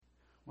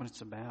what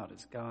it's about.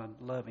 It's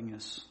God loving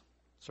us,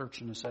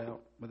 searching us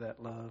out with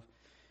that love.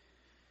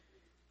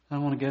 I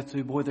don't want to go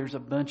through, there's a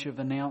bunch of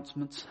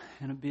announcements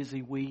and a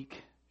busy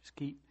week. Just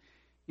keep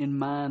in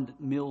mind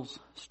that meals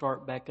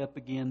start back up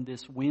again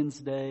this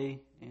Wednesday,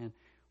 and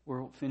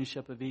we'll finish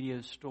up a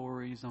video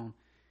series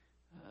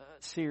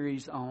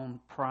on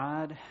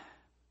pride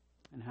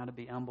and how to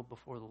be humble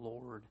before the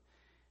Lord.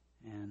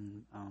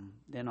 And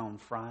then on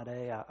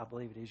Friday, I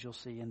believe it is, you'll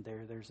see in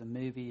there's a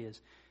movie as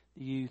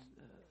the youth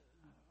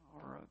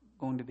are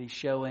going to be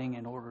showing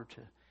in order to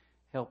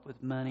help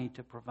with money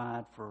to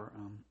provide for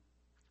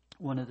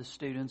one of the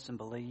students in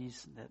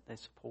Belize that they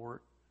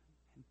support.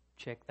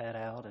 Check that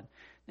out. And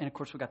then, of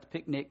course, we got the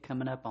picnic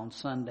coming up on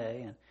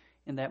Sunday. And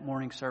in that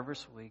morning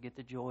service, we get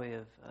the joy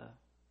of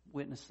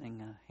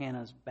witnessing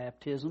Hannah's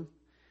baptism.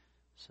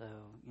 So,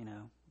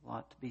 a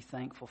lot to be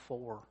thankful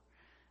for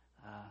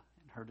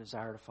and her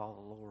desire to follow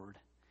the Lord.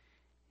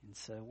 And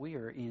so we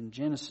are in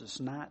Genesis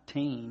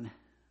 19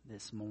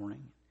 this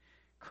morning.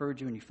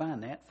 Encourage you when you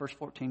find that, first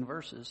 14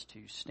 verses,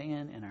 to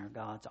stand in our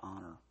God's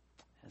honor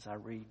as I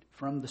read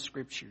from the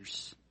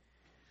Scriptures.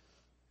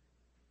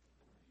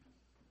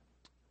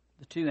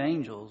 The two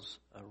angels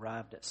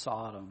arrived at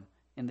Sodom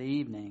in the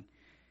evening,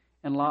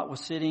 and Lot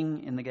was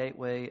sitting in the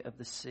gateway of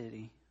the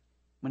city.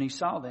 When he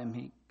saw them,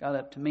 he got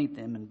up to meet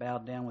them and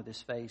bowed down with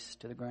his face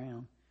to the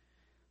ground.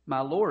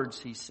 "My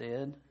lords," he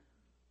said,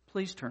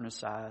 "please turn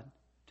aside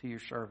to your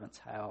servant's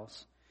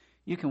house.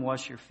 You can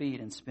wash your feet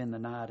and spend the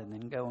night and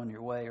then go on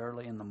your way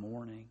early in the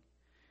morning."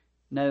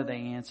 "No," they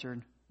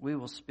answered, "we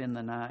will spend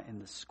the night in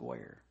the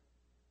square."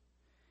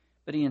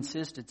 But he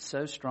insisted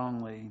so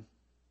strongly,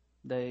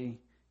 they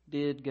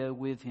did go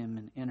with him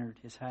and entered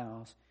his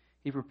house.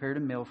 He prepared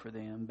a meal for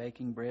them,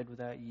 baking bread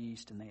without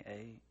yeast, and they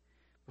ate.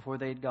 Before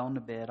they had gone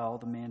to bed, all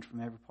the men from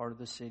every part of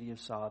the city of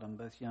Sodom,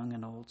 both young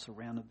and old,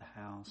 surrounded the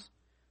house.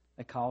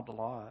 They called to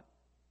Lot,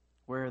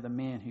 "Where are the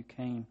men who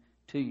came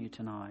to you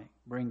tonight?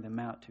 Bring them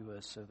out to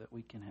us so that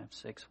we can have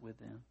sex with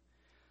them."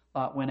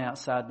 Lot went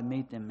outside to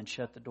meet them and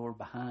shut the door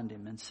behind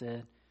him and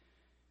said,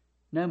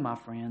 "No, my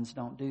friends,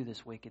 don't do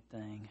this wicked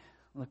thing.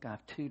 Look, I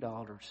have 2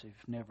 daughters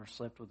who've never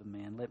slept with a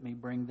man. Let me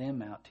bring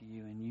them out to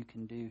you, and you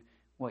can do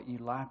what you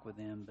like with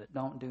them, but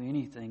don't do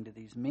anything to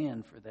these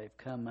men, for they've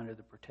come under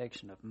the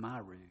protection of my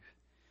roof."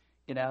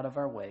 "Get out of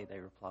our way," they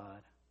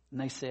replied. And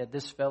they said,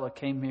 "This fellow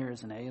came here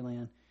as an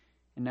alien,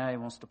 and now he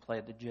wants to play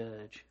the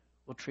judge.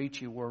 We'll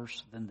treat you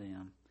worse than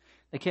them."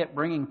 They kept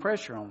bringing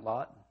pressure on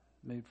Lot and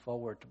moved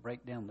forward to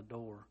break down the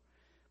door.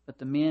 But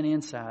the men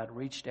inside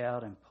reached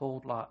out and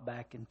pulled Lot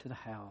back into the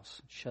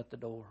house and shut the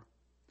door.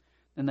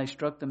 Then they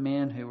struck the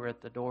men who were at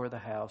the door of the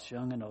house,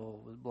 young and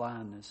old, with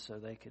blindness, so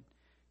they could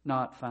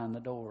not find the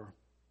door.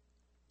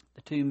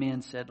 The 2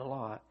 men said to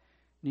Lot,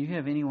 "Do you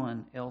have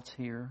anyone else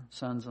here,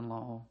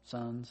 sons-in-law,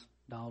 sons,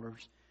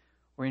 daughters,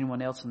 or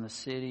anyone else in the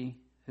city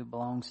who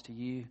belongs to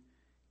you?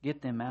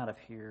 Get them out of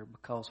here,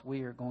 because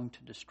we are going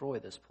to destroy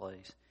this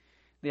place.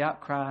 The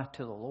outcry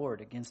to the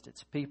Lord against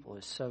its people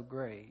is so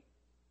great.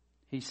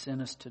 He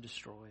sent us to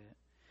destroy it."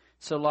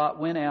 So Lot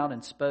went out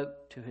and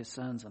spoke to his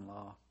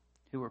sons-in-law,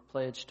 who were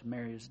pledged to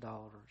marry his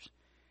daughters.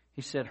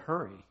 He said,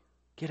 "Hurry,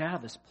 get out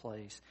of this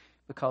place,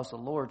 because the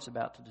Lord's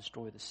about to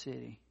destroy the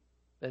city."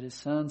 But his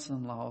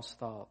sons-in-laws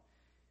thought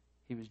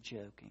he was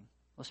joking.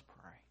 Let's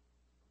pray.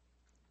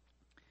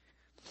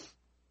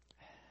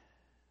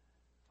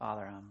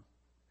 Father, I'm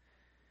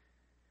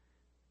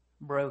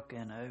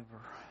broken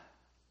over,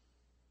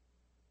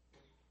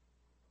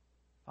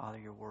 Father,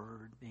 your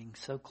word being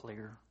so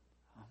clear.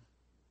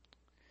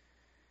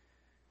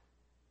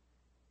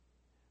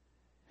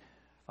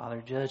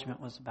 Father, judgment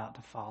was about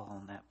to fall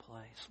on that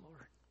place,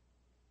 Lord.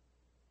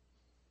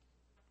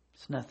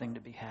 It's nothing to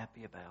be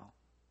happy about,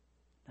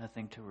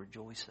 nothing to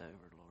rejoice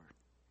over, Lord.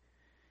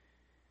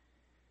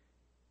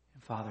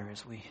 And Father,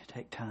 as we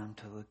take time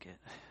to look at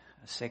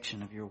a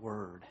section of your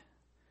word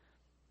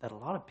that a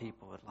lot of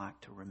people would like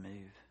to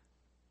remove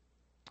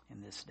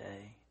in this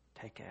day,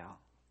 take out,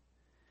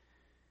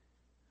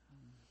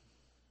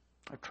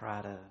 or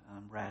try to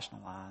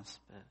rationalize,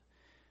 but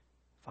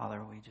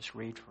Father, we just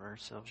read for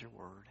ourselves your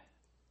word.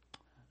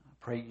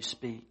 I pray you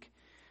speak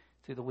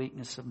through the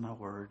weakness of my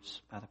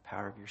words by the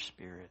power of your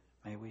Spirit.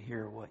 May we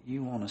hear what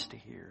you want us to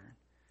hear,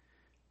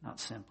 not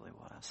simply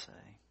what I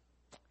say.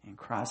 In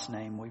Christ's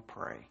name we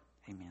pray.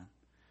 Amen.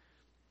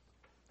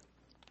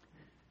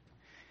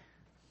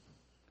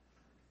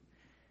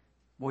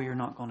 Boy, you're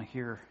not going to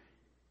hear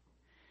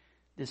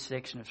this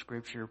section of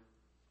Scripture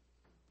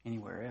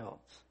anywhere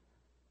else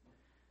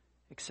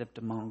except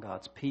among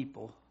God's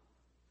people.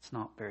 It's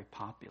not very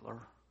popular.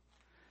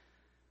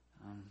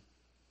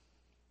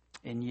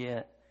 And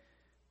yet,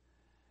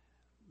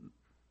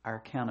 our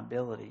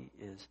accountability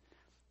is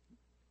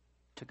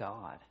to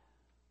God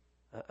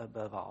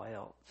above all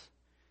else.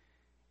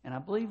 And I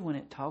believe when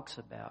it talks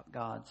about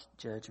God's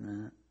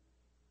judgment,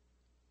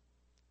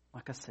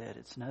 like I said,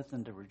 it's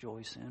nothing to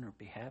rejoice in or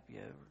be happy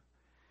over.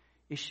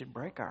 It should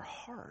break our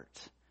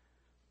hearts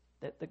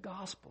that the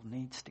gospel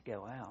needs to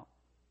go out.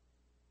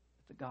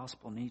 The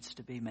gospel needs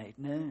to be made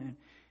known.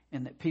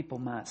 and that people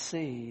might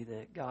see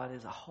that God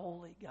is a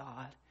holy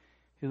God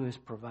who has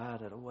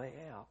provided a way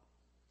out.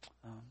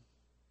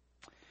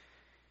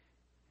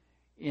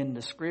 In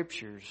the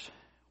Scriptures,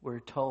 we're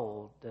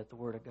told that the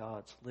Word of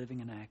God's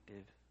living and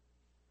active,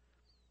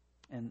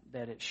 and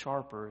that it's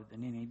sharper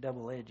than any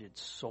double-edged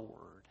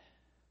sword,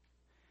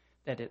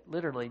 that it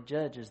literally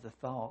judges the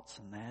thoughts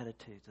and the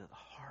attitudes of the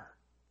heart.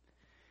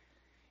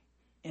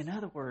 In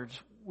other words,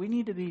 we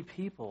need to be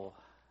people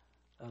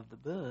of the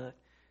book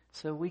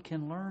so we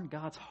can learn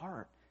God's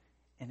heart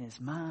and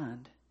His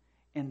mind,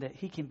 and that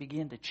He can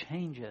begin to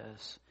change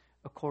us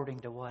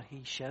according to what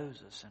He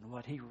shows us and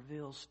what He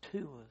reveals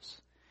to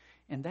us.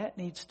 And that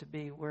needs to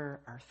be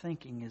where our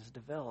thinking is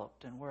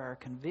developed and where our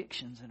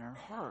convictions in our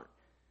heart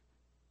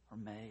are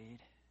made.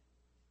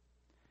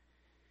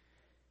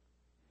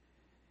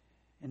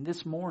 And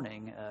this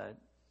morning,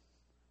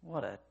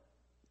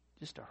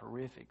 just a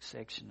horrific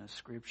section of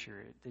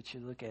Scripture that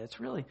you look at. It's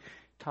really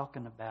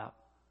talking about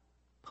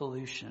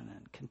pollution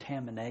and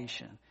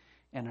contamination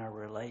in our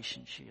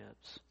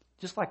relationships.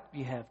 Just like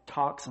you have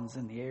toxins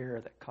in the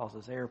air that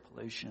causes air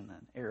pollution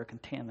and air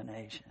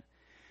contamination.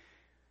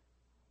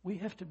 We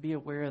have to be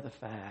aware of the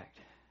fact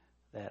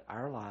that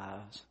our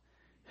lives,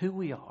 who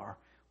we are,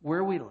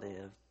 where we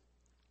live,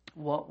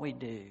 what we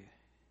do,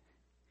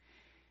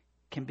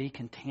 can be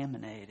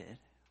contaminated,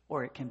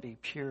 or it can be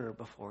pure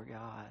before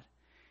God.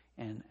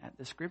 And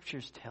the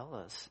Scriptures tell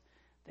us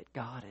that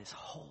God is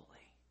holy.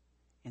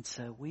 And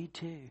so we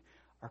too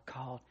are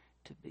called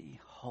to be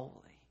holy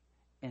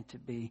and to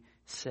be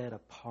set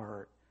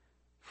apart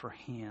for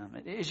Him.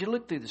 As you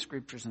look through the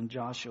Scriptures in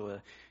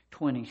Joshua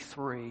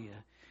 23,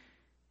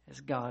 as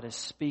God is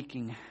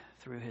speaking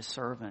through His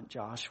servant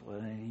Joshua,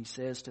 and He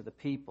says to the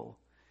people,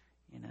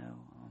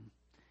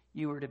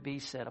 you are to be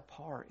set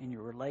apart in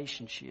your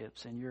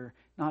relationships, and you're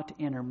not to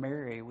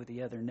intermarry with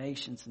the other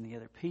nations and the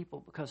other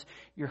people, because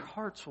your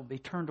hearts will be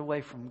turned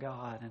away from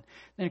God. And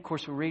then, of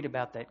course, we read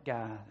about that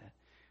guy that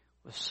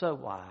was so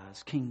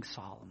wise, King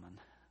Solomon,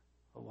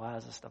 the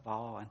wisest of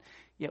all, and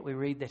yet we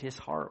read that his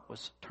heart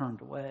was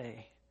turned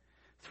away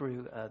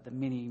through the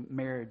many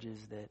marriages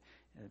that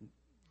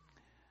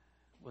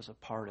was a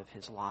part of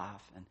his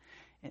life.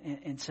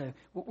 And so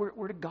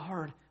we're to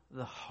guard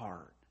the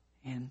heart.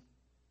 And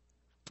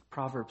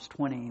Proverbs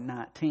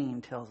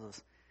 20:19 tells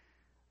us,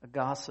 a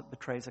gossip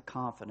betrays a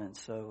confidence,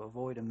 so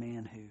avoid a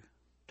man who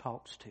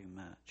talks too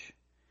much.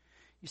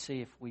 You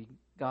see, if we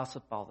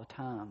gossip all the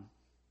time,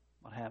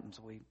 what happens?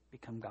 We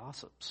become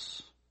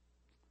gossips.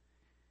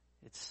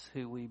 It's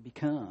who we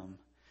become.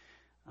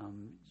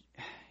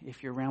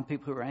 If you're around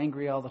people who are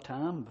angry all the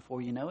time,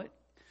 before you know it,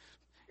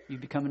 you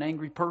become an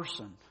angry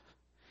person.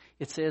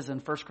 It says in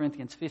 1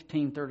 Corinthians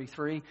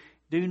 15:33,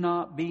 do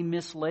not be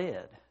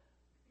misled.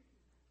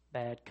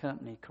 Bad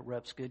company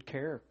corrupts good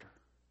character.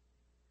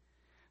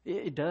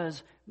 It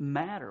does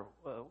matter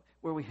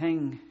where we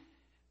hang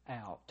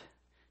out.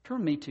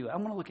 Turn me to, I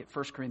want to look at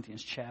 1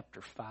 Corinthians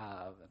chapter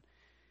 5.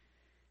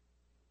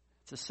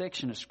 It's a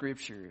section of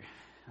Scripture.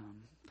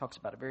 Talks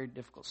about a very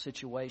difficult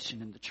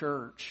situation in the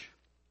church.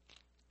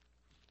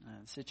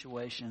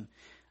 Situation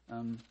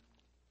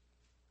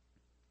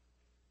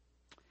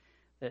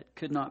that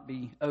could not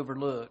be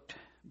overlooked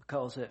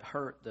because it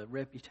hurt the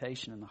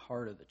reputation and the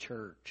heart of the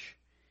church.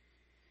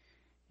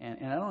 And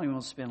I don't even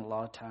want to spend a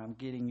lot of time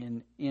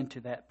getting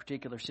into that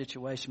particular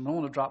situation, but I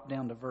want to drop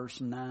down to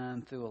verse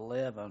 9 through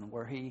 11,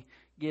 where he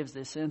gives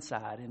this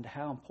insight into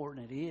how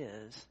important it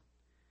is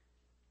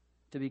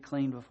to be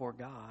clean before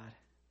God.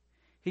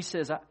 He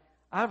says,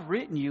 I've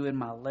written you in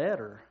my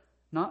letter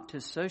not to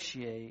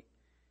associate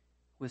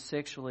with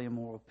sexually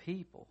immoral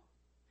people,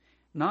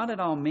 not at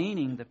all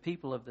meaning the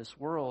people of this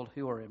world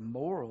who are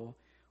immoral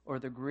or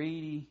the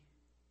greedy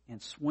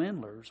and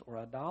swindlers or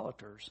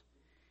idolaters.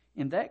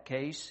 In that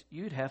case,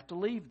 you'd have to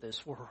leave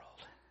this world.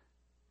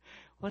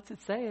 What's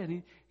it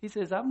saying? He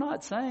says, I'm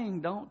not saying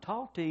don't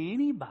talk to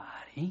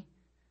anybody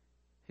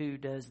who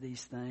does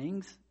these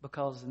things,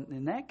 because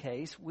in that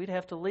case, we'd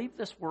have to leave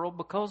this world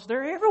because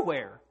they're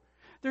everywhere.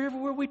 They're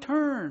everywhere we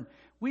turn.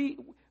 We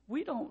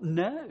don't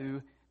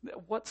know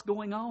what's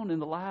going on in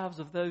the lives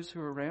of those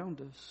who are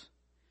around us.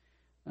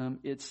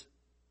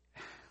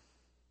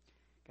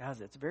 Guys,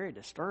 it's very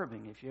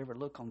disturbing if you ever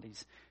look on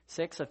these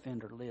sex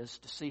offender lists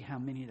to see how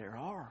many there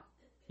are,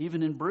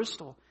 even in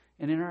Bristol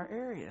and in our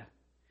area.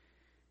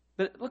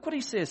 But look what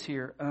he says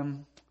here,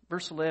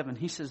 verse 11.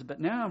 He says, but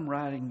now I'm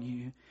writing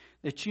you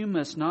that you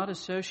must not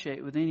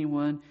associate with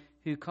anyone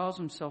who calls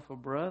himself a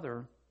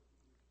brother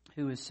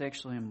who is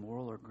sexually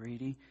immoral or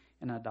greedy,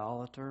 an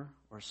idolater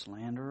or a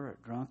slanderer,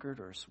 a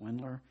drunkard or a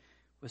swindler.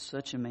 With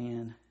such a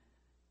man,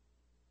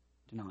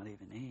 do not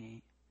even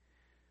eat.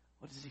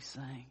 What is he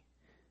saying?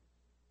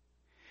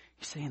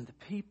 He's saying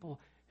the people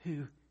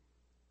who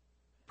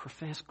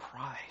profess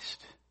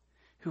Christ,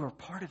 who are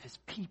part of His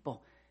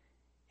people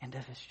and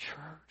of His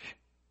church,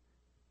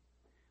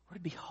 we're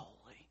to be holy.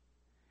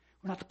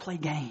 We're not to play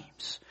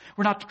games.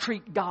 We're not to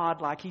treat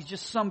God like He's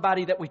just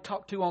somebody that we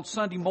talk to on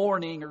Sunday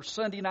morning or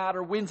Sunday night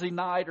or Wednesday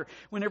night or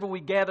whenever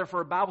we gather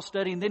for a Bible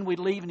study and then we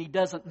leave and He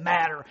doesn't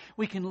matter.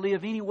 We can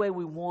live any way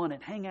we want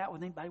and hang out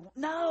with anybody we want.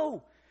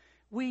 No!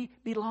 We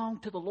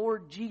belong to the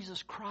Lord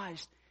Jesus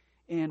Christ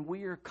and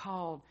we are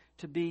called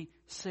to be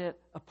set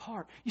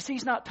apart. You see,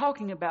 He's not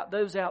talking about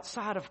those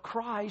outside of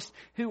Christ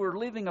who are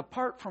living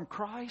apart from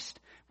Christ.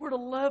 We're to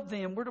love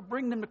them. We're to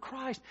bring them to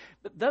Christ.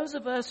 But those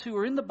of us who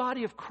are in the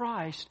body of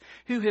Christ,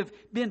 who have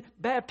been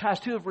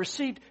baptized, who have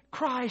received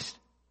Christ,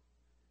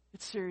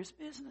 it's serious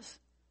business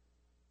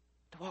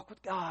to walk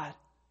with God.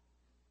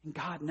 And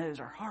God knows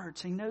our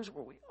hearts. He knows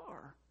where we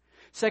are.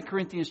 2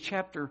 Corinthians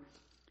chapter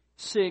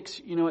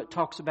 6, it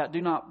talks about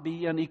do not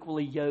be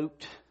unequally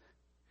yoked.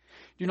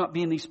 Do not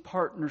be in these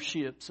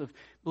partnerships of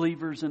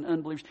believers and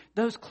unbelievers.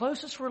 Those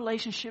closest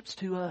relationships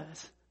to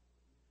us,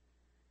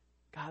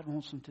 God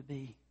wants them to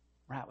be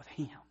right with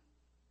Him.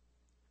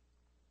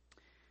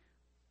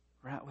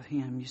 Right with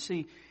Him. You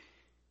see,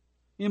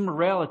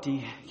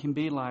 immorality can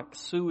be like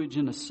sewage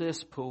in a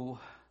cesspool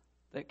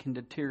that can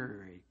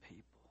deteriorate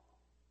people.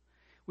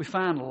 We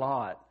find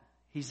Lot.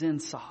 He's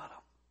in Sodom.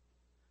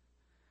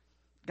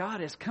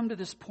 God has come to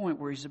this point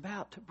where He's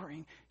about to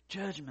bring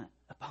judgment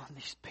upon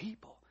these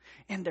people.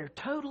 And they're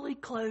totally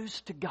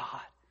closed to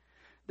God.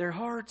 Their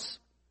hearts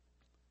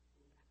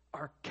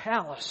are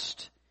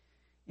calloused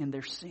in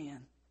their sin.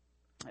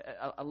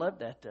 I love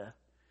that.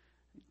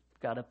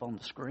 Got up on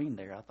the screen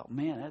there. I thought,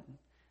 man,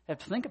 I have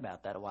to think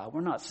about that a while.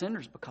 We're not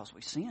sinners because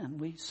we sin.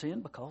 We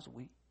sin because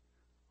we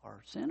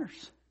are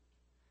sinners.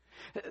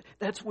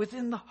 That's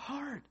within the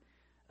heart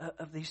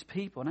of these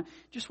people. And I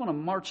just want to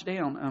march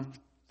down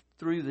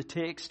through the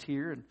text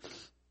here and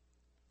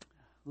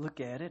look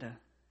at it.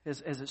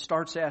 As it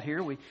starts out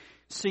here, we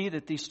see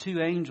that these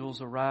two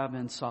angels arrive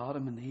in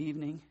Sodom in the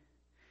evening.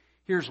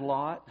 Here's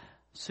Lot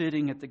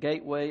sitting at the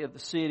gateway of the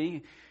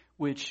city,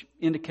 which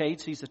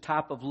indicates he's a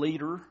type of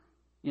leader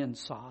in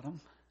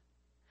Sodom.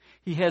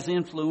 He has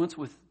influence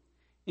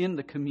within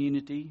the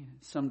community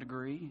to some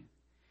degree.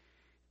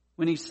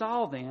 When he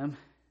saw them,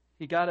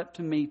 he got up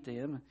to meet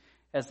them,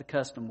 as the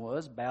custom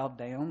was, bowed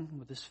down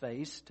with his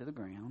face to the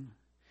ground.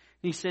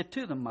 He said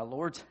to them, "My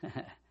lords,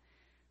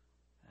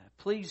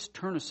 please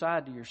turn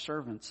aside to your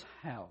servant's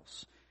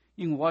house.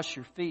 You can wash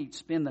your feet,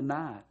 spend the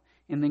night,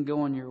 and then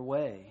go on your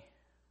way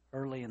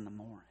early in the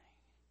morning."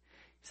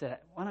 He said,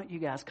 "Why don't you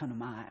guys come to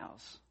my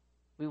house?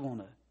 We want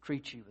to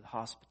treat you with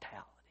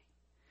hospitality.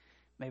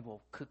 Maybe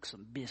we'll cook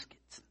some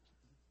biscuits,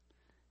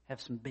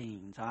 have some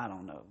beans. I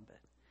don't know." But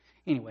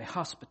anyway,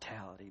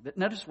 hospitality. But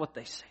notice what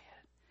they said.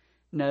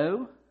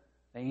 "No,"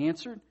 they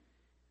answered,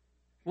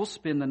 "we'll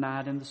spend the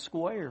night in the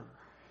square."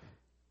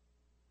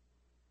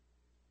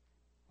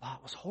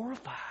 Lot was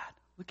horrified.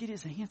 Look at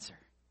his answer.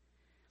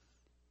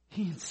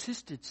 He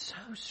insisted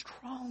so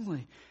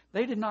strongly.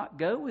 They did not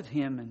go with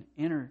him and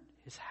enter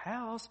his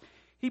house.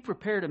 He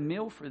prepared a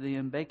meal for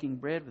them, baking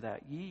bread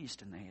without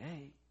yeast, and they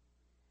ate.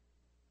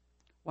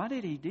 Why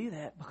did he do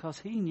that? Because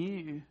he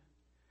knew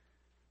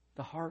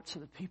the hearts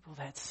of the people of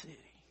that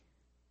city.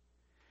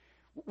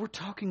 We're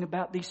talking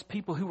about these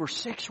people who were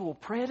sexual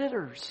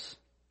predators,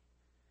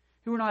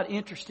 who were not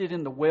interested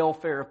in the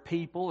welfare of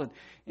people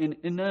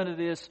and none of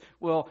this,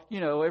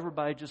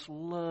 everybody just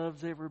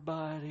loves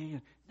everybody.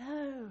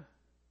 No.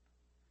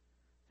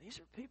 These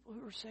are people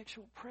who are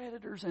sexual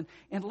predators,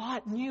 and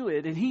Lot knew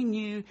it, and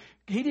he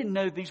didn't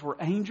know these were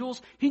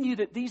angels. He knew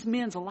that these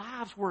men's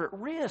lives were at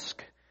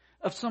risk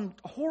of some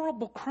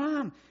horrible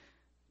crime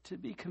to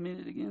be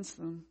committed against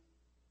them.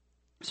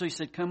 So he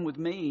said, "Come with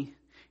me."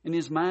 In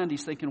his mind,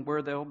 he's thinking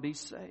where they'll be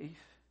safe.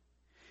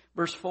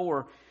 Verse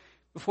 4,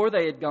 before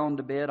they had gone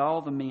to bed,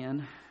 all the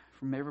men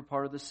from every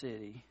part of the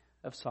city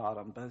of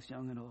Sodom, both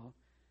young and old,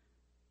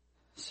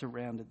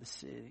 surrounded the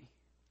city.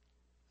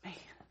 Man,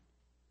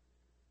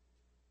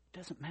 it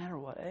doesn't matter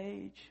what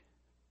age,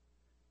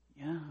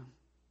 young,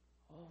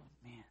 old,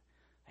 man,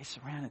 they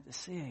surrounded the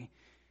city.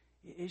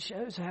 It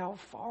shows how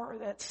far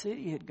that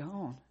city had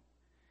gone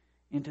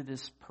into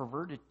this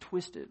perverted,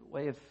 twisted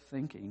way of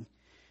thinking.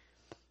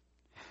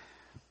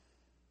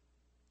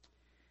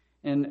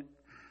 And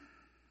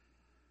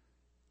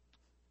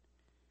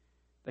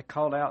they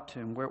called out to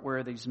him, where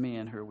are these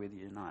men who are with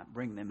you tonight?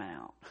 Bring them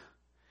out.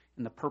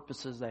 And the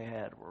purposes they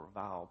had were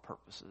vile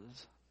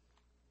purposes.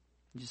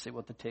 Did you see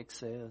what the text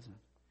says?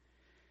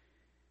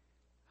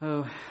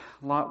 Oh,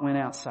 Lot went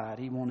outside.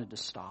 He wanted to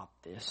stop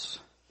this.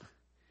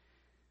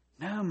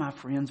 "No, my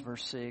friends,"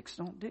 verse 6,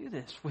 "don't do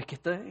this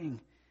wicked thing.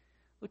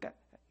 Look,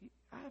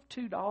 I have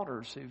 2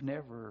 daughters who've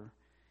never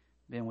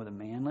been with a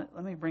man.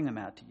 Let me bring them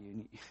out to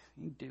you.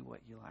 You do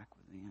what you like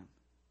with them.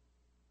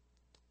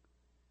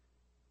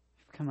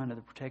 You've come under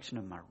the protection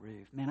of my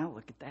roof." Man, I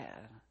look at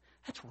that.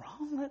 That's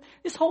wrong.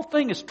 This whole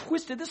thing is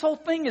twisted. This whole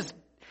thing is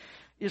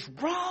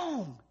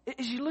wrong.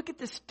 As you look at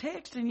this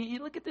text and you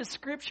look at this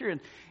scripture,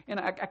 and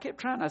I kept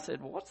trying. I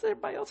said, "Well, what's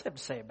everybody else have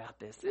to say about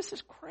this? This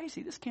is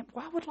crazy.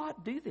 Why would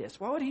Lot do this?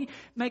 Why would he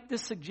make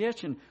this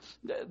suggestion?"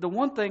 The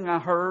one thing I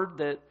heard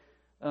that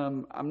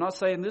I'm not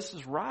saying this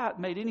is right,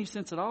 made any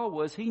sense at all,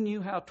 was he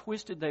knew how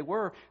twisted they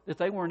were, that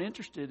they weren't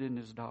interested in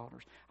his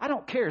daughters. I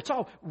don't care. It's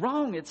all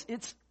wrong.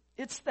 It's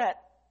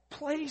that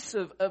place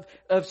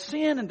of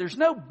sin, and there's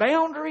no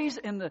boundaries,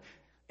 and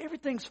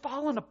everything's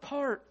falling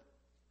apart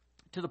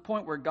to the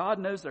point where God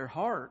knows their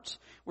hearts,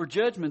 where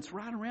judgment's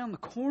right around the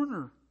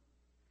corner.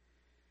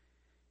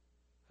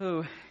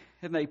 Oh,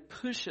 and they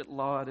push at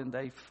Lot, and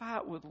they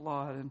fight with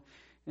Lot,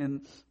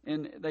 and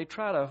they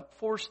try to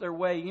force their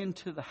way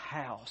into the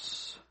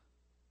house.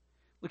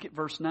 Look at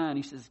verse 9.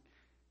 He says,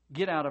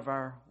 "Get out of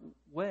our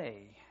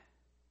way."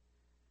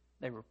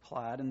 They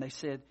replied, and they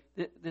said,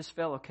 "This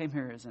fellow came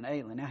here as an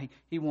alien. Now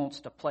he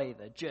wants to play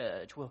the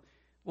judge.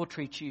 We'll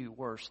treat you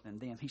worse than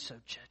them. He's so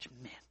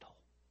judgmental."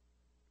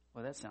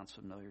 Well, that sounds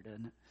familiar,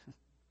 doesn't it?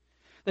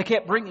 They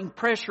kept bringing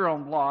pressure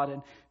on Lot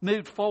and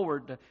moved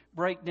forward to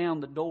break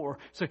down the door.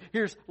 So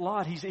here's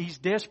Lot. He's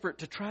desperate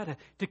to try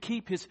to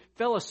keep his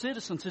fellow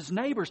citizens, his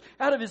neighbors,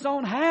 out of his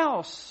own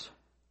house.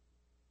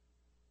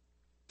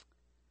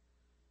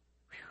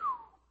 Whew.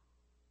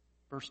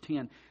 Verse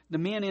 10. The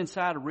men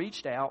inside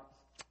reached out,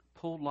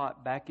 pulled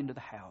Lot back into the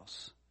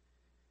house,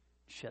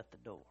 shut the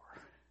door.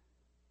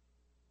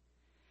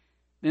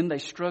 Then they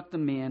struck the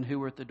men who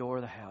were at the door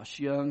of the house,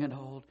 young and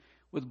old,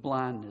 with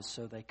blindness,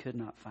 so they could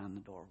not find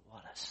the door.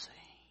 What a scene.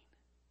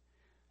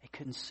 They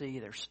couldn't see.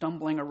 They're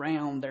stumbling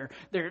around.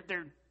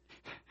 They're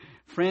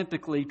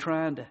frantically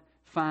trying to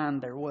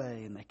find their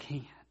way, and they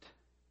can't.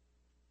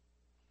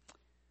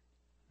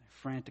 They're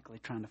frantically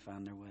trying to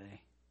find their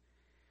way.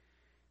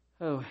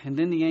 Oh, and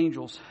then the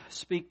angels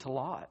speak to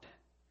Lot.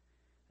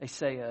 They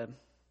say,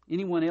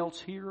 anyone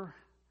else here?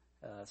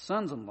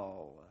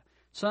 Sons-in-law,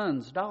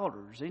 sons,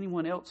 daughters,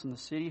 anyone else in the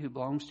city who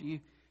belongs to you?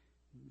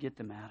 Get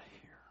them out of here.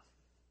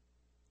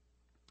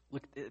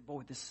 Look at it,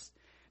 boy, this,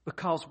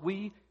 because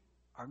we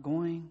are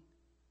going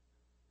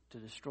to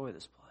destroy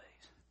this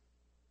place.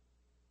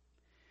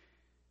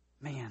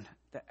 Man,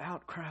 the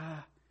outcry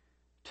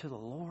to the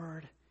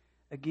Lord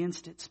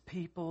against its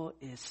people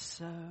is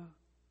so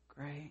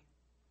great.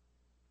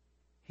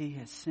 He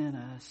has sent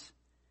us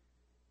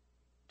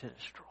to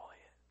destroy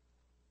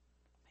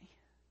it.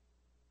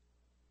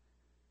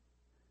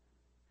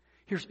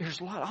 Man.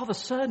 Here's Lot. All of a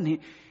sudden,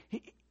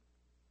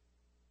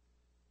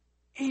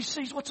 he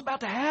sees what's about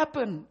to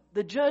happen,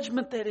 the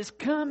judgment that is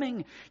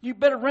coming. You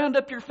better round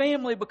up your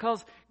family,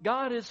 because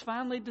God has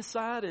finally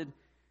decided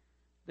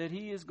that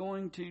He is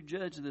going to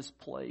judge this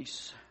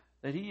place,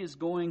 that He is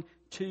going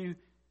to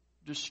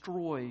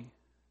destroy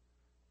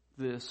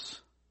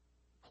this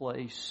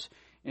place,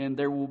 and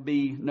there will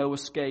be no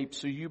escape.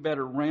 So you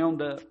better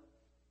round up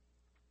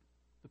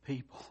the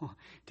people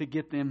to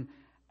get them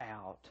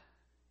out,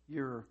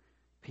 your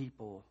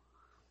people.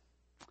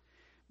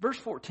 Verse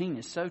 14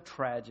 is so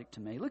tragic to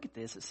me. Look at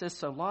this. It says,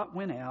 "So Lot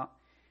went out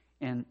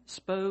and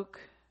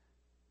spoke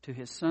to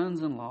his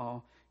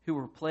sons-in-law who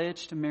were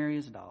pledged to marry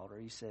his daughter."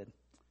 He said,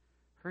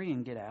 "Hurry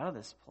and get out of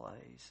this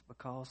place,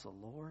 because the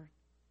Lord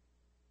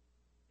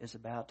is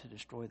about to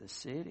destroy the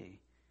city."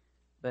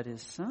 But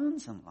his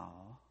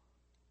sons-in-law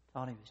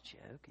thought he was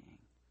joking.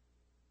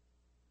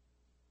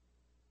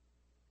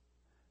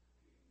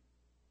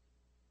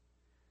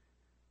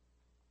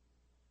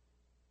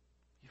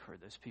 You've heard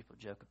those people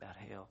joke about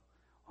hell.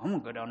 "I'm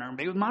going to go down there and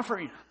be with my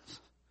friends.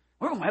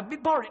 We're going to have a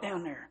big party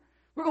down there.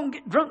 We're going to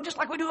get drunk just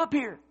like we do up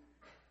here."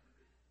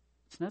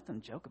 It's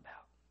nothing to joke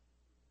about.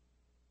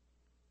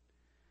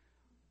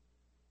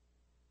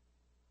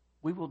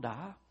 We will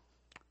die.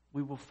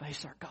 We will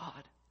face our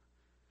God.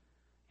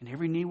 And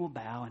every knee will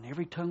bow and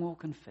every tongue will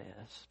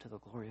confess to the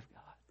glory of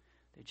God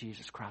that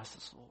Jesus Christ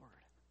is Lord.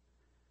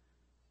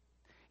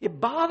 It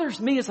bothers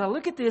me as I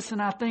look at this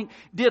and I think,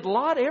 did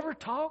Lot ever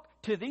talk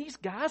to these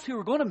guys who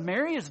were going to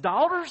marry his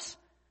daughters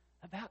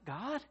about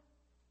God?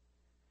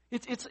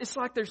 It's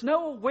like there's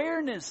no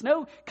awareness,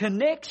 no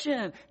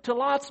connection to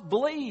Lot's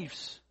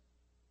beliefs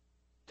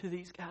to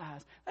these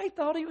guys. They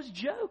thought he was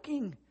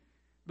joking,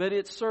 but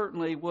it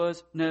certainly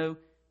was no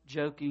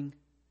joking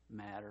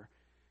matter.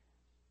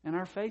 And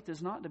our faith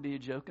is not to be a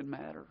joking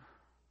matter.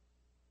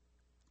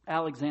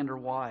 Alexander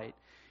White,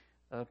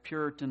 a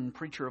Puritan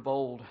preacher of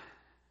old,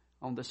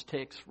 on this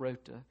text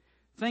wrote,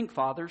 "Think,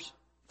 fathers,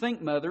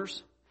 think,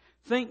 mothers,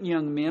 think,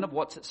 young men, of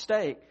what's at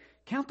stake.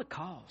 Count the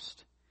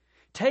cost.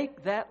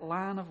 Take that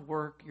line of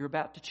work you're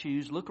about to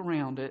choose, look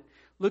around it,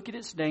 look at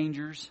its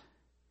dangers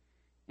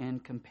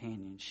and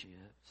companionships."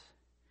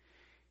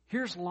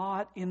 Here's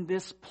Lot in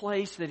this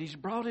place that he's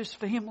brought his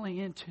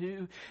family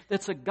into,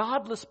 that's a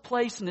godless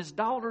place, and his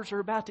daughters are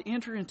about to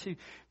enter into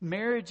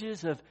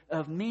marriages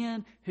of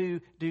men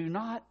who do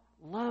not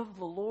love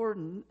the Lord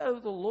and know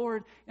the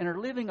Lord and are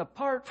living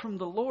apart from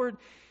the Lord.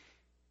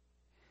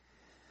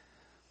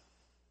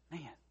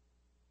 Man.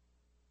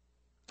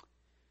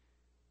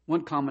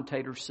 One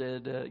commentator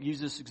said,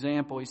 used this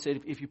example. He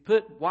said, if you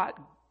put white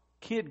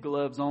kid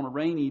gloves on a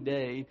rainy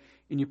day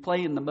and you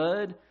play in the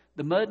mud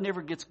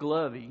never gets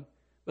glovy,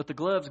 but the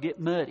gloves get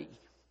muddy.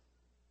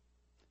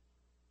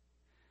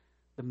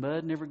 The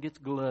mud never gets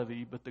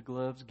glovy, but the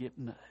gloves get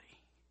muddy.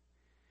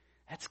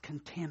 That's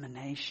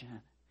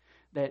contamination.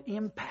 that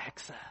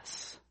impacts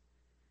us,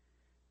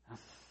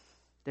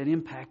 that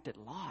impacted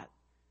Lot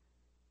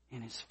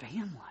and his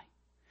family.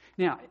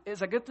 Now,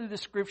 as I go through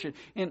this scripture,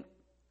 and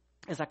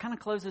as I kind of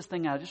close this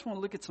thing out, I just want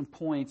to look at some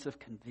points of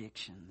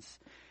convictions.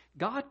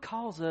 God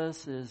calls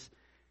us as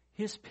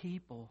His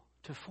people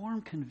to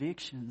form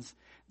convictions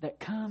that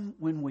come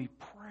when we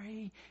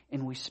pray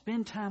and we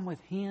spend time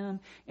with Him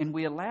and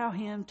we allow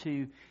Him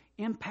to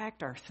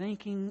impact our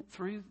thinking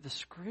through the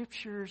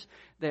Scriptures,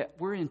 that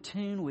we're in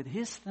tune with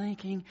His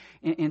thinking,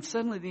 and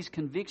suddenly these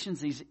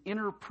convictions, these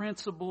inner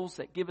principles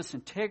that give us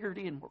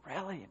integrity and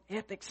morality and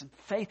ethics and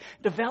faith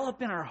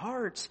develop in our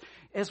hearts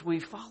as we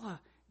follow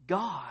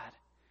God,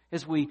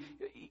 as we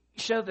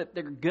show that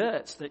they're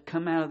guts that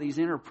come out of these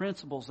inner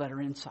principles that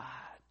are inside.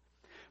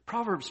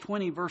 Proverbs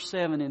 20 verse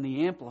 7 in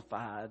the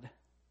Amplified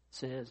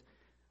says,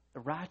 "The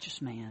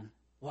righteous man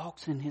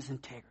walks in his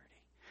integrity.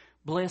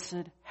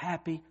 Blessed,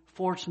 happy,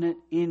 fortunate,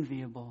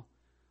 enviable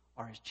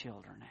are his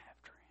children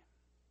after him."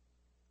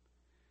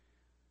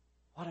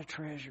 What a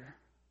treasure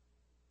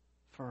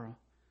for a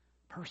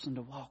person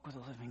to walk with a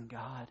living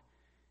God,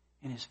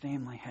 and his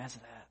family has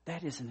that.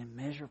 That is an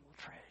immeasurable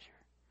treasure.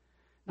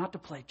 Not to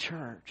play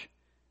church,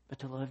 but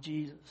to love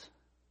Jesus.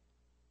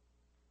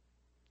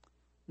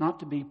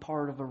 Not to be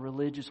part of a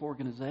religious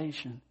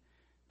organization,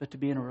 but to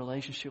be in a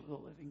relationship with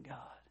a living God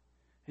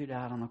who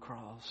died on the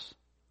cross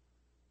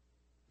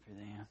for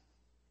them.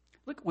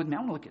 Look with me. I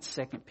want to look at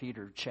 2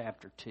 Peter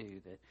chapter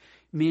 2 that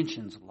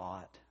mentions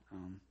Lot.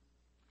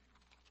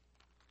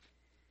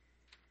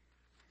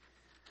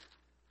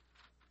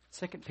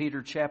 2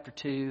 Peter chapter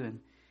 2, and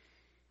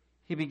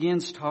he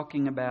begins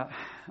talking about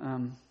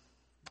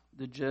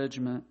the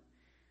judgment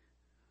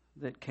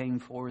that came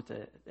forth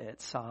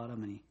at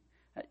Sodom. And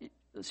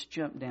let's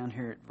jump down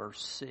here at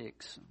verse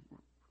 6. It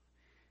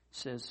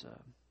says,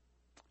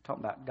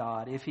 talking about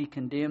God, "If He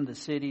condemned the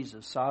cities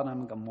of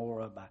Sodom and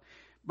Gomorrah by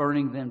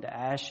burning them to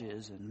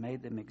ashes and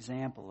made them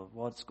example of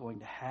what's going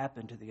to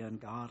happen to the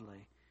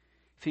ungodly,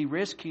 if He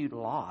rescued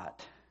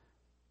Lot,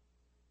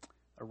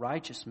 a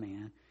righteous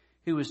man,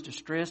 who was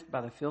distressed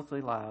by the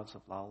filthy lives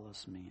of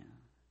lawless men."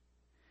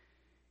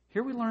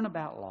 Here we learn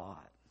about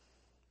Lot.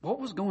 What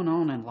was going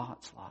on in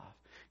Lot's life?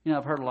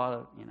 I've heard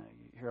you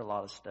hear a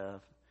lot of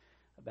stuff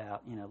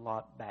about,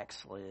 Lot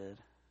backslid.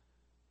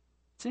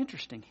 It's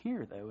interesting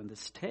here, though, in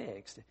this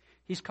text,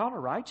 he's called a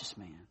righteous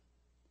man.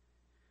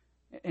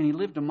 And he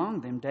lived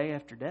among them day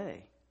after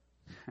day.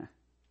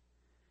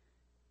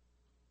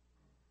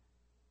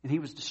 And he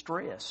was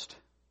distressed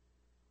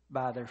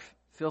by their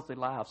filthy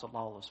lives of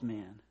lawless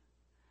men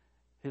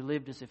who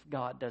lived as if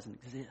God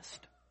doesn't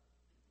exist.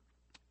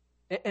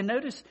 And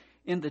notice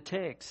in the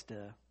text,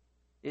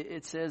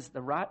 it says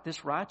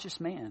this righteous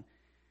man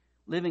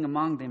living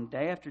among them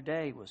day after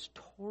day was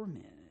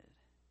tormented.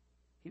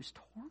 He was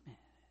tormented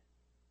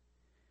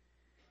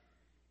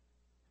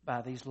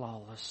by these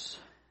lawless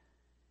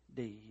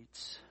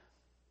deeds.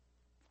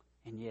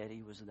 And yet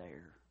he was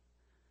there.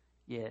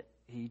 Yet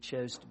he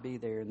chose to be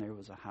there, and there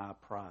was a high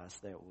price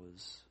that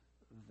was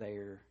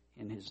there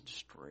in his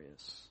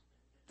distress.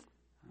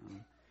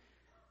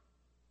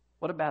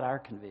 What about our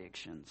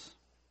convictions?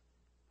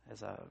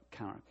 As I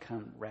kind of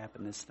come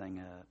wrapping this thing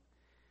up.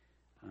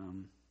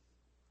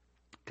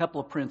 A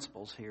couple of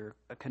principles here.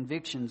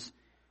 Convictions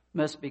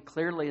must be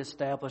clearly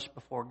established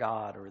before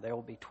God, or they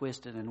will be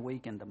twisted and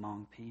weakened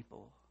among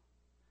people.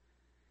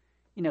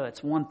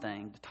 It's one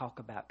thing to talk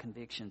about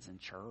convictions in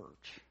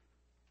church.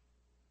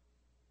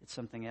 It's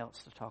something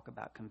else to talk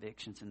about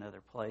convictions in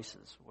other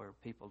places where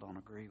people don't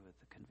agree with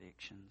the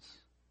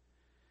convictions.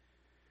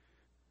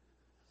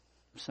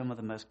 Some of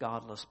the most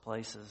godless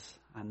places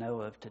I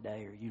know of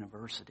today are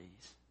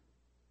universities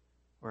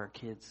where our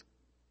kids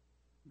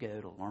go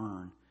to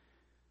learn.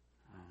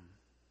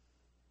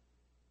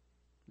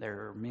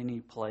 There are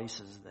many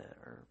places that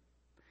are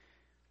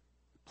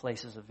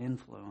places of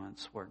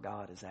influence where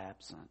God is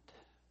absent.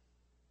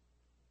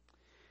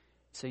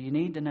 So you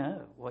need to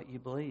know what you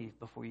believe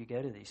before you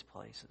go to these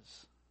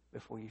places,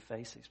 before you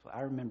face these places.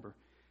 I remember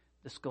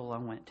the school I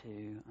went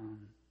to,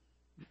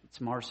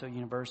 it's Marceau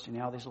University.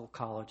 Now these little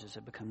colleges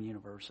have become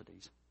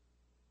universities.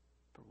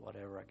 For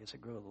whatever, I guess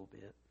it grew a little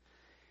bit.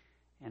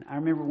 And I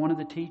remember one of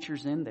the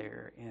teachers in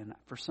there, and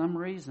for some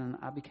reason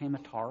I became a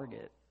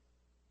target.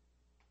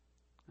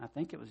 I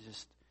think it was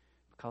just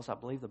because I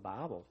believe the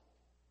Bible.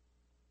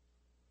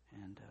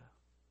 And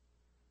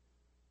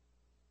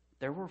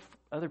there were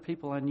other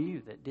people I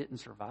knew that didn't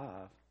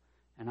survive.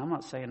 And I'm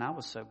not saying I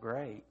was so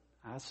great.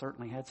 I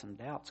certainly had some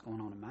doubts going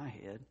on in my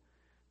head.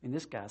 I mean,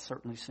 this guy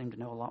certainly seemed to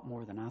know a lot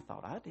more than I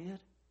thought I did.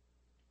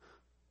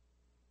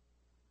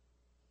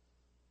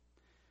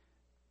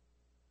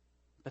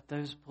 But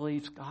those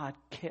beliefs, God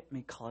kept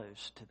me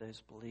close to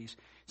those beliefs.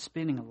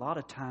 Spending a lot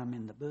of time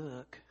in the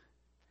book,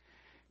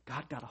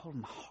 God got a hold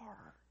of my heart.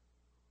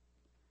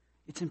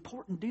 It's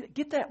important to do that.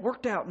 Get that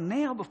worked out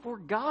now before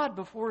God,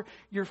 before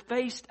you're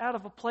faced out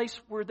of a place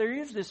where there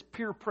is this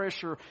peer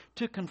pressure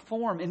to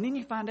conform. And then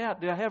you find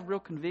out, do I have real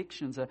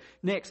convictions?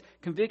 Next,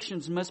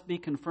 convictions must be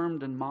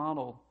confirmed and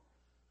modeled.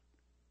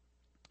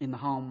 in the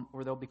home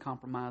or they'll be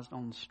compromised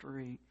on the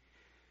street.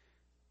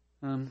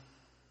 I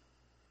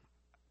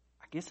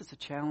guess it's a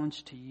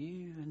challenge to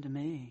you and to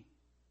me.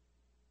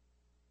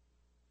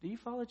 Do you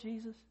follow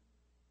Jesus?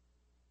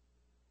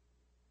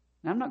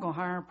 Now, I'm not going to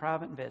hire a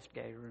private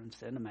investigator and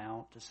send them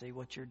out to see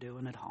what you're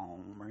doing at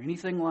home or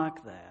anything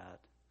like that.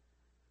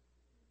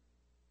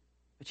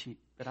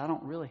 But I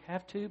don't really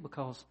have to,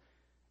 because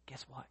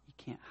guess what? You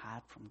can't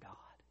hide from God.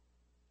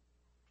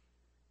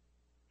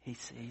 He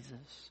sees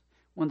us.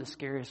 One of the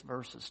scariest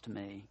verses to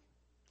me,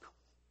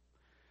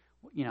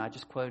 I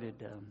just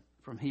quoted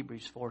from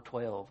Hebrews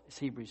 4:12. It's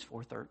Hebrews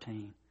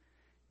 4:13.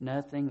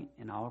 Nothing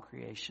in all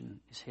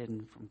creation is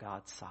hidden from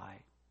God's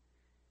sight.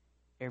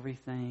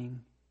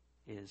 Everything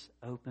is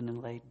open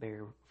and laid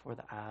bare before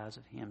the eyes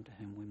of Him to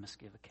whom we must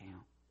give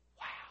account.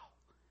 Wow.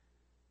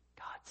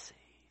 God sees.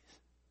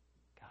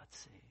 God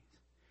sees.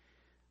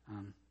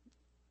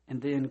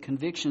 And then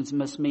convictions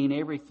must mean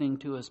everything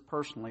to us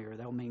personally, or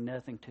they'll mean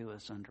nothing to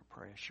us under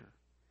pressure.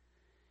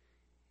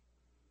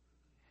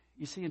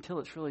 You see, until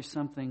it's really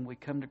something we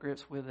come to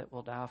grips with that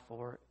we'll die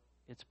for,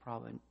 it's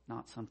probably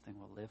not something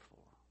we'll live for.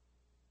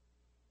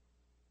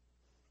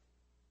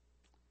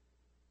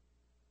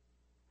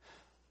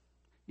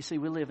 You see,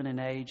 we live in an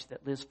age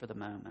that lives for the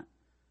moment.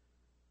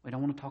 We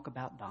don't want to talk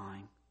about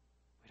dying.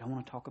 We don't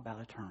want to talk about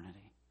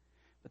eternity.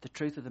 But the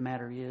truth of the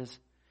matter is,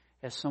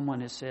 as someone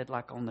has said,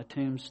 like on the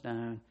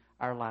tombstone,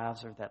 our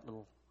lives are that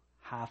little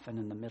hyphen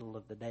in the middle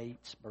of the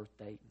dates, birth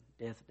date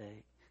and death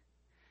date.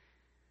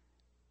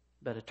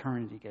 But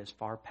eternity goes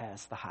far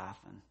past the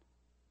hyphen,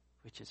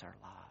 which is our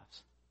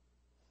lives.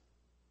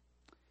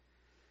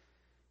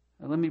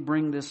 Now, let me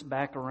bring this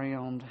back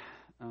around.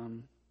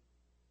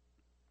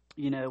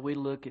 We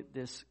look at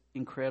this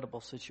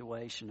incredible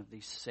situation of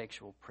these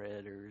sexual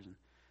predators, and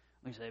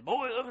we say,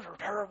 boy, those are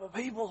terrible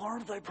people,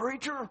 aren't they,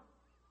 preacher?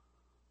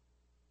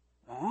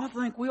 Well, I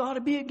think we ought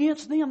to be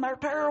against them. They're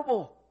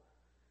terrible.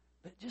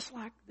 But just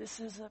like this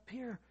is up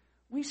here,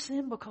 we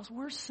sin because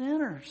we're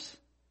sinners.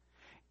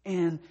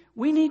 And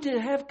we need to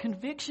have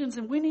convictions,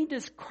 and we need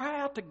to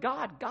cry out to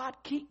God, God,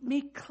 keep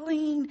me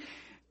clean.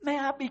 May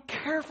I be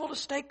careful to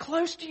stay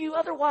close to you.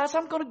 Otherwise,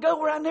 I'm going to go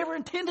where I never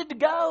intended to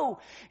go.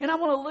 And I'm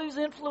going to lose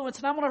influence,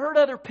 and I'm going to hurt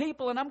other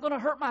people, and I'm going to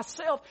hurt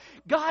myself.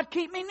 God,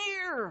 keep me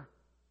near.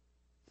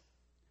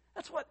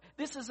 That's what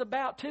this is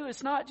about, too.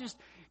 It's not just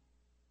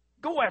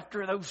go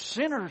after those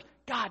sinners.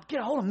 God,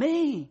 get a hold of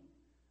me,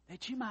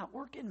 that you might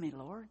work in me,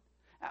 Lord.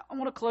 I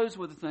want to close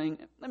with a thing.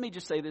 Let me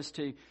just say this,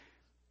 too.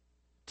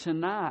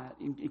 Tonight,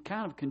 in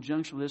kind of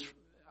conjunction with this,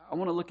 I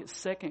want to look at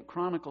 2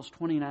 Chronicles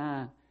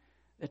 29.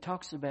 It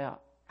talks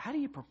about, how do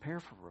you prepare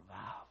for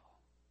revival?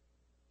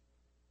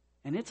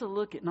 And it's a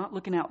look at not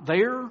looking out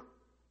there,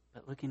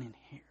 but looking in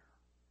here.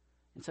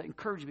 And so I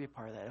encourage you to be a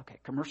part of that. Okay,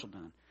 commercial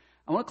done.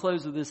 I want to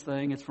close with this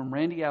thing. It's from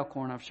Randy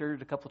Alcorn. I've shared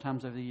it a couple of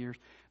times over the years,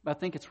 but I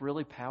think it's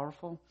really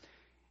powerful.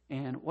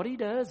 And what he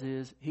does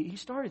is, he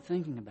started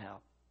thinking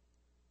about,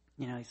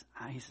 he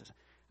says,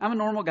 I'm a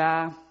normal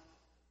guy.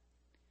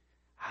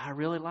 I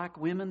really like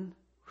women.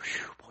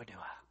 Whew, boy, do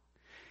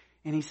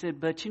I. And he said,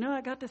 but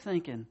I got to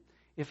thinking,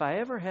 if I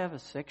ever have a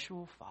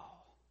sexual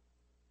fall,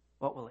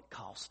 what will it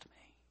cost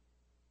me?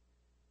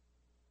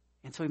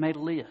 And so he made a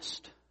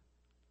list.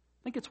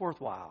 I think it's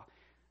worthwhile.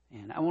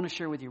 And I want to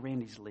share with you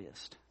Randy's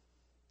list.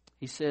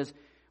 He says,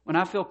 when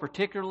I feel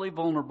particularly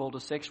vulnerable to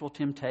sexual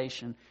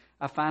temptation,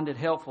 I find it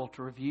helpful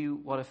to review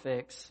what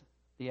effects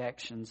the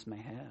actions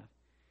may have.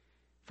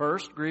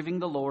 First, grieving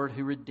the Lord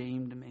who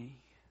redeemed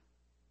me,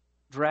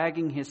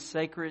 dragging His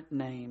sacred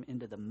name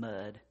into the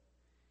mud.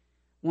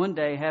 One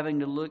day having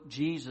to look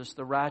Jesus,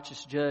 the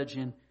righteous judge,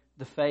 in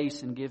the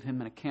face and give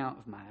Him an account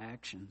of my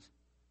actions.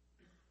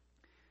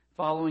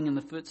 Following in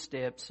the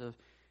footsteps of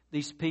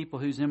these people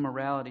whose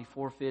immorality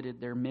forfeited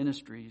their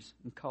ministries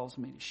and caused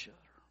me to shudder.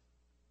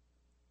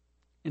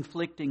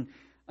 Inflicting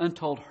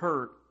untold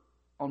hurt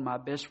on my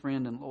best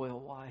friend and loyal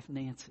wife,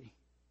 Nancy.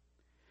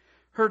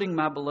 Hurting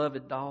my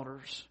beloved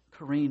daughters,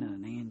 Karina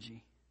and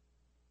Angie.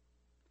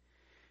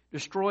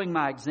 Destroying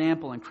my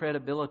example and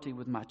credibility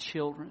with my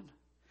children,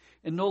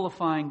 and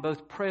nullifying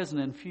both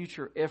present and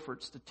future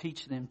efforts to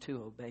teach them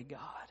to obey God.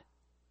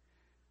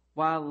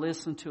 Why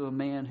listen to a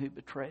man who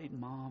betrayed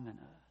Mom and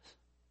us?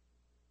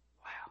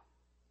 Wow.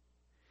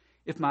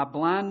 If my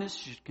blindness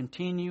should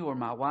continue, or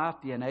my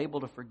wife be unable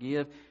to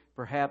forgive,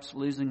 perhaps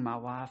losing my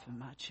wife and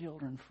my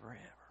children forever.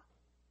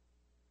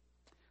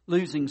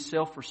 Losing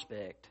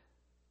self-respect.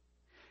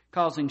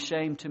 Causing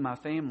shame to my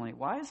family.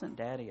 Why isn't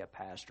Daddy a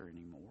pastor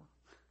anymore?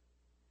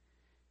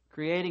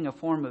 Creating a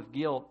form of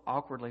guilt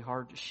awkwardly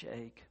hard to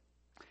shake.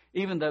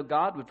 Even though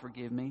God would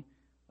forgive me,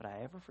 would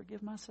I ever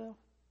forgive myself?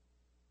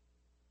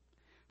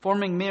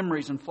 Forming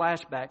memories and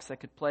flashbacks that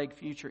could plague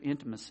future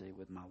intimacy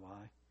with my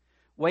wife.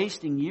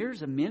 Wasting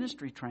years of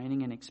ministry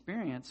training and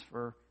experience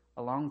for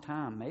a long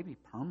time, maybe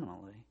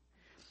permanently.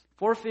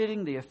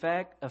 Forfeiting the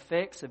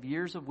effects of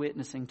years of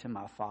witnessing to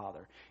my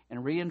father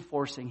and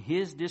reinforcing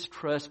his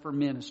distrust for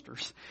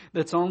ministers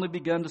that's only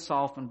begun to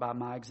soften by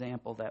my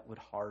example that would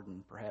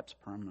harden, perhaps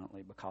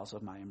permanently, because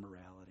of my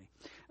immorality.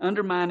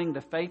 undermining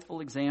the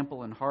faithful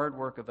example and hard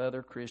work of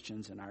other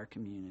Christians in our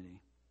community,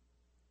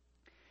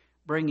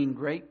 bringing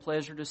great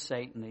pleasure to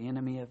Satan, the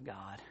enemy of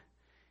God,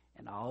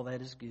 and all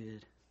that is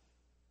good,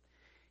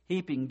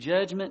 heaping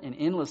judgment and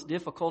endless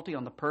difficulty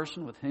on the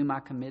person with whom I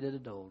committed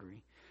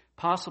adultery,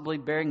 possibly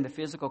bearing the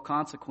physical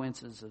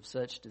consequences of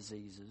such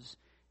diseases.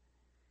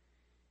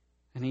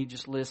 And he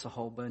just lists a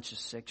whole bunch of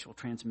sexual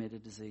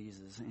transmitted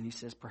diseases. And he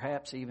says,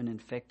 perhaps even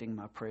infecting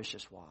my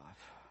precious wife.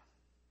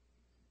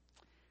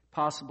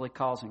 Possibly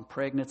causing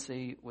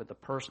pregnancy with the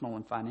personal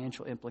and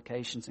financial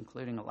implications,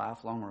 including a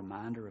lifelong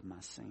reminder of my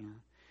sin.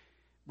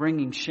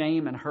 Bringing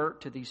shame and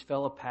hurt to these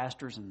fellow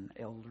pastors and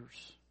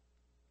elders.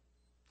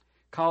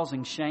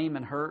 Causing shame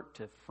and hurt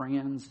to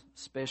friends,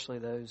 especially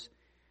those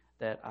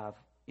that I've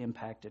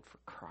impacted for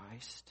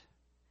Christ.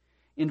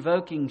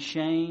 Invoking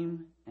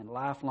shame and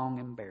lifelong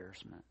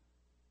embarrassment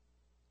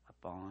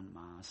upon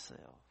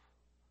myself.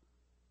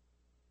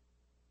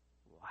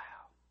 Wow.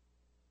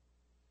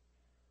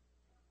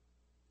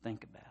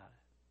 Think about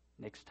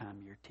it. Next time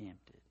you're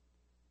tempted,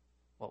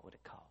 what would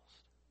it cost?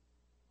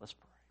 Let's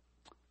pray.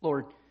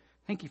 Lord,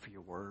 thank you for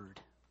your word.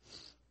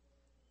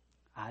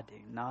 I do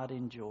not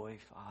enjoy,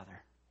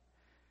 Father,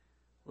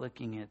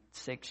 looking at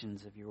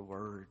sections of your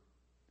word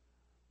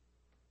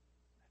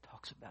that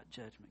talks about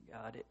judgment,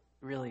 God. It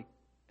really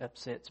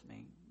upsets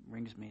me,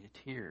 brings me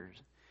to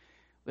tears.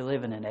 We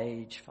live in an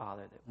age,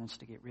 Father, that wants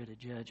to get rid of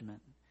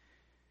judgment.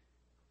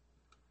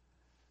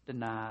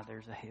 Deny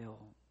there's a hell.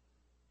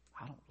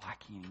 I don't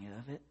like any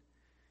of it.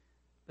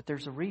 But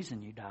there's a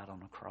reason you died on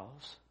the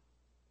cross.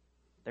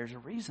 There's a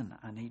reason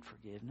I need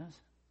forgiveness.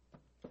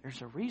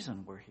 There's a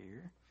reason we're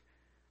here.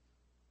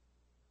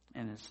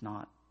 And it's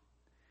not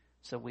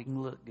so we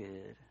can look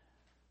good.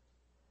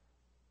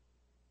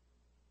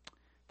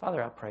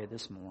 Father, I pray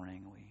this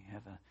morning we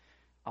have an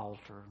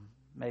altar.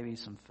 Maybe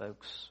some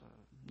folks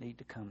need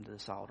to come to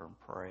this altar and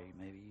pray.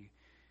 Maybe you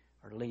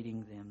are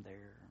leading them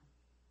there.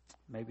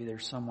 Maybe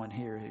there's someone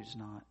here who's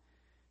not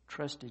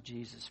trusted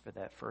Jesus for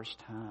that first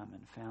time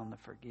and found the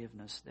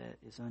forgiveness that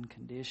is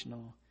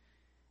unconditional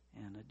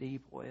and a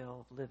deep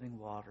well of living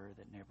water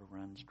that never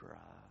runs dry.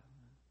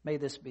 May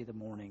this be the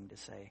morning to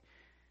say,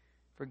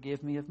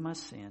 forgive me of my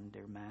sin,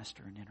 dear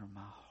Master, and enter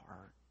my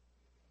heart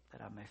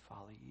that I may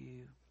follow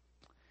you.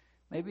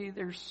 Maybe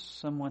there's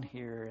someone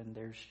here and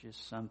there's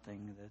just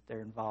something that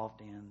they're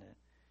involved in that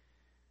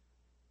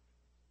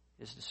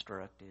is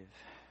destructive,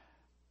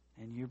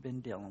 and you've been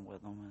dealing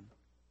with them, and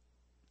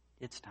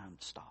it's time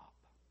to stop.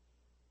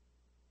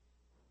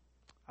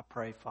 I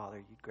pray, Father,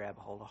 you'd grab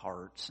a hold of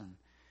hearts, and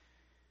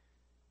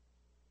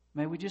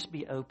may we just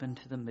be open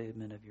to the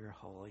movement of your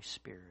Holy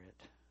Spirit.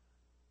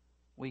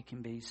 We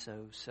can be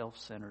so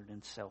self-centered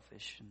and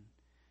selfish and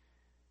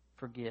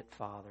forget,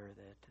 Father,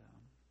 that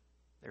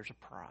there's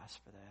a price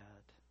for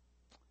that.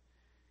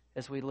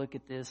 As we look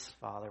at this,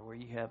 Father, where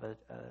you have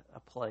a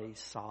place,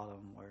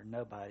 Sodom, where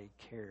nobody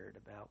cared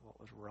about what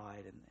was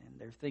right, and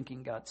their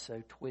thinking got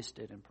so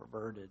twisted and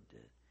perverted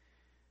that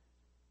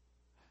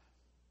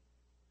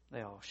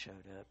they all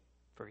showed up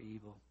for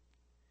evil.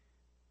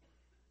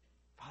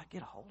 Father,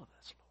 get a hold of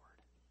us,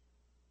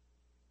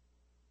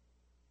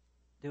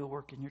 Lord. Do a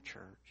work in your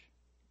church.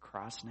 In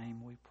Christ's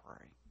name we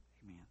pray.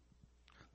 Amen.